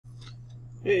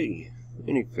Hey,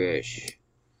 any fish.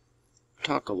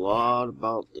 Talk a lot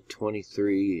about the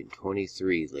 23 and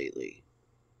 23 lately.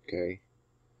 Okay?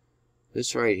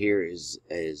 This right here is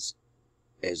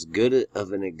as good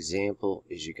of an example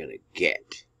as you're gonna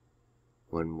get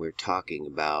when we're talking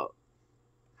about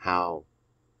how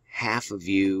half of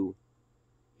you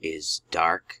is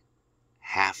dark,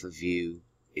 half of you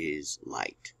is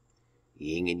light.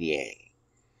 Yin and yang.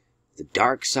 The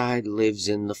dark side lives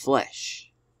in the flesh.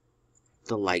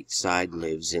 The light side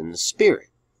lives in the spirit.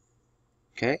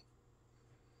 Okay?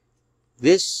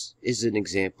 This is an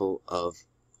example of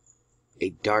a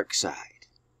dark side.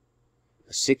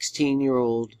 A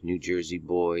 16-year-old New Jersey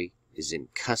boy is in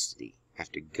custody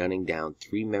after gunning down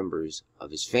 3 members of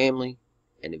his family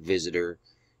and a visitor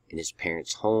in his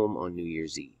parents' home on New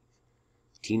Year's Eve.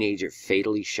 The teenager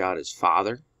fatally shot his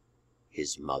father,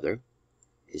 his mother,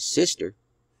 his sister,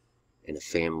 and a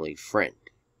family friend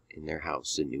in their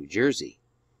house in New Jersey.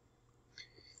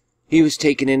 He was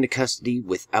taken into custody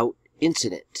without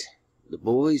incident. The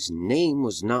boy's name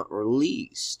was not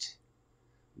released,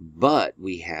 but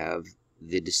we have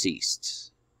the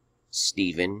deceased: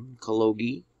 Stephen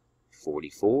Kalogi,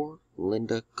 44,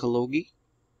 Linda Kalogi,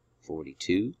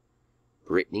 42,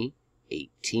 Brittany,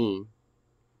 18,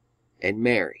 and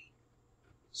Mary,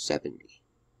 70.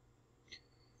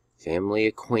 Family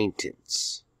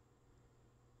acquaintance.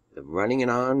 The running an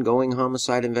ongoing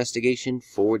homicide investigation,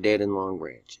 4 dead in Long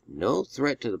Branch. No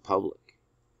threat to the public.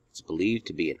 It's believed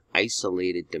to be an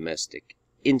isolated domestic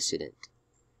incident.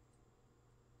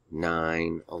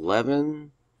 9,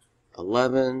 11,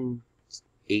 11,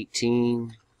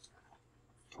 18,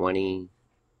 20.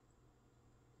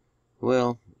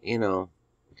 Well, you know,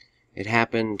 it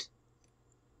happened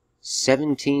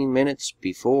 17 minutes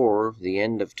before the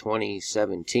end of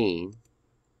 2017.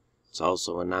 It's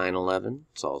also a 9/11.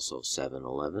 It's also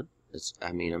 7/11.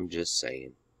 I'm just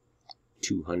saying.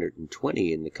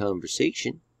 220 in the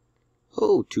conversation.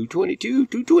 Oh, 222,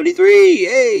 223.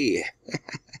 Hey!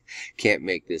 Can't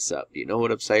make this up. You know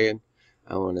what I'm saying?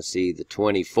 I want to see the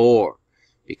 24.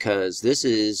 Because this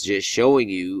is just showing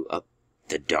you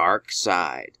the dark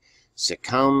side.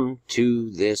 Succumb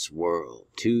to this world,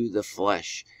 to the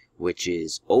flesh, which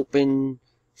is open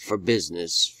for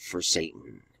business for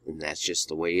Satan. And that's just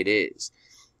the way it is.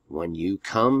 When you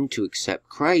come to accept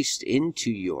Christ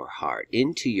into your heart,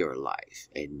 into your life,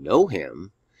 and know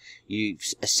Him, you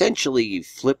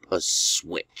flip a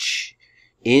switch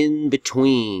in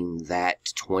between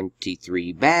that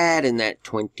 23 bad and that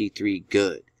 23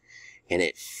 good. And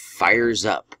it fires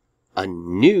up a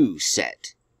new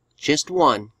set. Just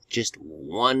one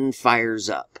fires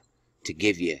up to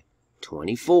give you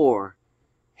 24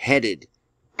 headed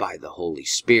by the Holy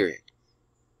Spirit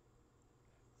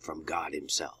from God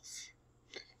Himself.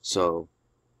 So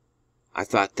I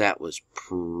thought that was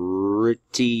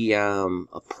pretty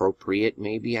appropriate,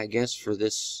 maybe, I guess, for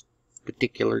this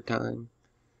particular time.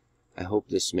 I hope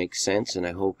this makes sense, and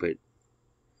I hope it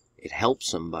helps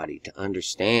somebody to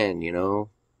understand, you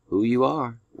know, who you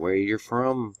are, where you're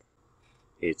from.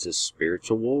 It's a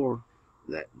spiritual war.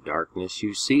 That darkness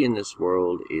you see in this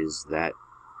world is that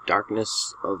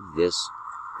darkness of this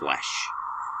flesh.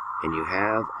 And you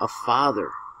have a Father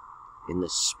in the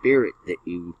Spirit that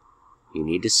you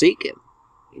need to seek Him.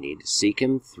 You need to seek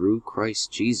Him through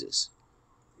Christ Jesus,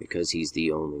 because He's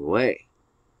the only way.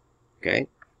 Okay?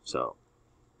 So,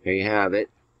 there you have it.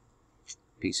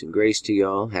 Peace and grace to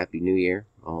y'all. Happy New Year.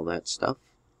 All that stuff.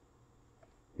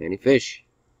 Many fish.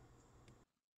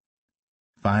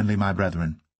 Finally, my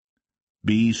brethren,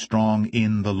 be strong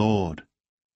in the Lord,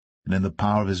 and in the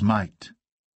power of His might.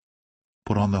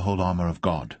 Put on the whole armor of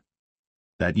God,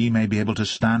 that ye may be able to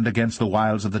stand against the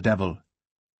wiles of the devil.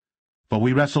 For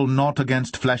we wrestle not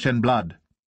against flesh and blood,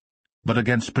 but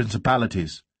against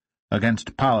principalities,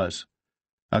 against powers,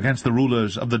 against the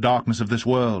rulers of the darkness of this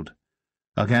world,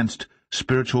 against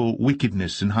spiritual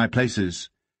wickedness in high places.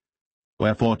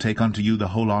 Wherefore take unto you the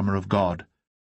whole armor of God,